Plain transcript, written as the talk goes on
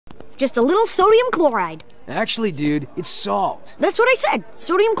Just a little sodium chloride. Actually, dude, it's salt. That's what I said,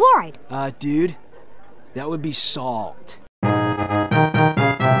 sodium chloride. Dude, that would be salt.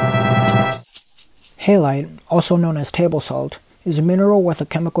 Halite, also known as table salt, is a mineral with a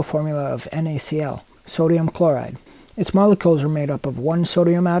chemical formula of NaCl, sodium chloride. Its molecules are made up of one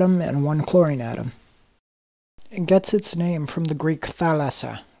sodium atom and one chlorine atom. It gets its name from the Greek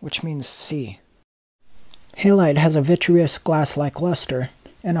thalassa, which means sea. Halite has a vitreous glass-like luster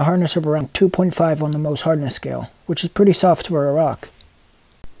and a hardness of around 2.5 on the Mohs hardness scale, which is pretty soft for a rock.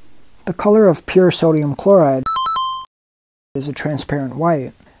 The color of pure sodium chloride is a transparent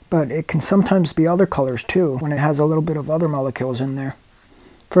white, but it can sometimes be other colors too when it has a little bit of other molecules in there.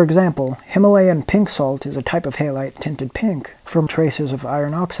 For example, Himalayan pink salt is a type of halite tinted pink from traces of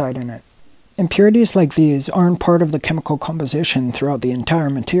iron oxide in it. Impurities like these aren't part of the chemical composition throughout the entire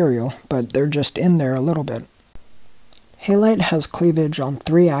material, but they're just in there a little bit. Halite has cleavage on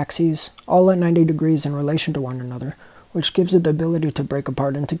 3 axes, all at 90 degrees in relation to one another, which gives it the ability to break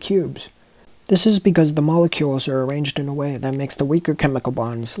apart into cubes. This is because the molecules are arranged in a way that makes the weaker chemical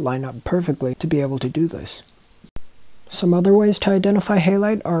bonds line up perfectly to be able to do this. Some other ways to identify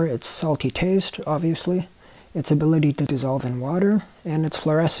halite are its salty taste, obviously, its ability to dissolve in water, and its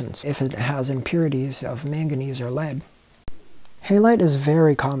fluorescence, if it has impurities of manganese or lead. Halite is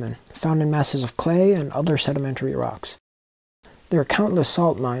very common, found in masses of clay and other sedimentary rocks. There are countless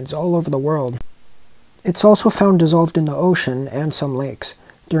salt mines all over the world. It's also found dissolved in the ocean and some lakes.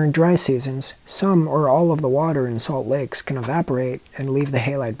 During dry seasons, some or all of the water in salt lakes can evaporate and leave the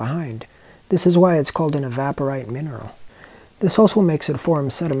halite behind. This is why it's called an evaporite mineral. This also makes it form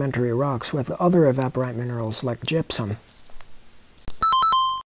sedimentary rocks with other evaporite minerals like gypsum.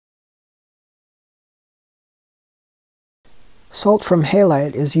 Salt from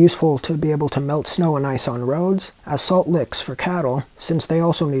halite is useful to be able to melt snow and ice on roads, as salt licks for cattle, since they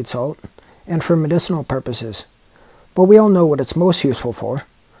also need salt, and for medicinal purposes. But we all know what it's most useful for.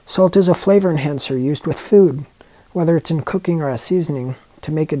 Salt is a flavor enhancer used with food, whether it's in cooking or as seasoning,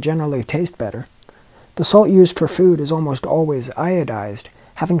 to make it generally taste better. The salt used for food is almost always iodized,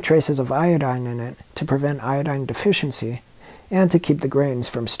 having traces of iodine in it to prevent iodine deficiency, and to keep the grains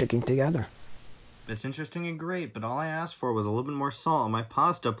from sticking together. It's interesting and great, but all I asked for was a little bit more salt on my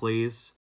pasta, please.